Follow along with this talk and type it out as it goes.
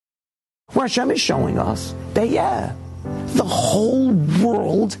where Hashem is showing us that, yeah, the whole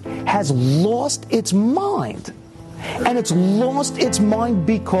world has lost its mind. And it's lost its mind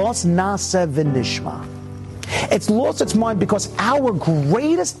because Na'aseh v'nishma. It's lost its mind because our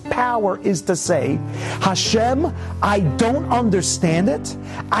greatest power is to say, Hashem, I don't understand it.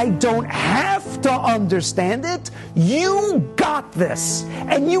 I don't have to understand it. You got this.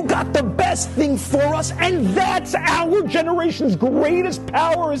 And you got the best thing for us. And that's our generation's greatest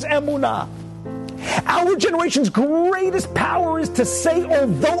power is emunah. Our generation's greatest power is to say,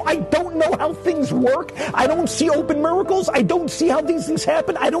 although I don't know how things work, I don't see open miracles, I don't see how these things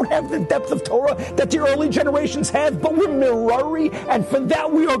happen, I don't have the depth of Torah that the early generations have, but we're mirari, and for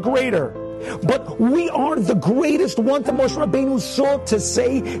that we are greater. But we are the greatest one that Moshe Rabbeinu saw to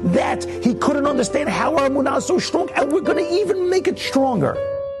say that he couldn't understand how our emunah is so strong, and we're going to even make it stronger.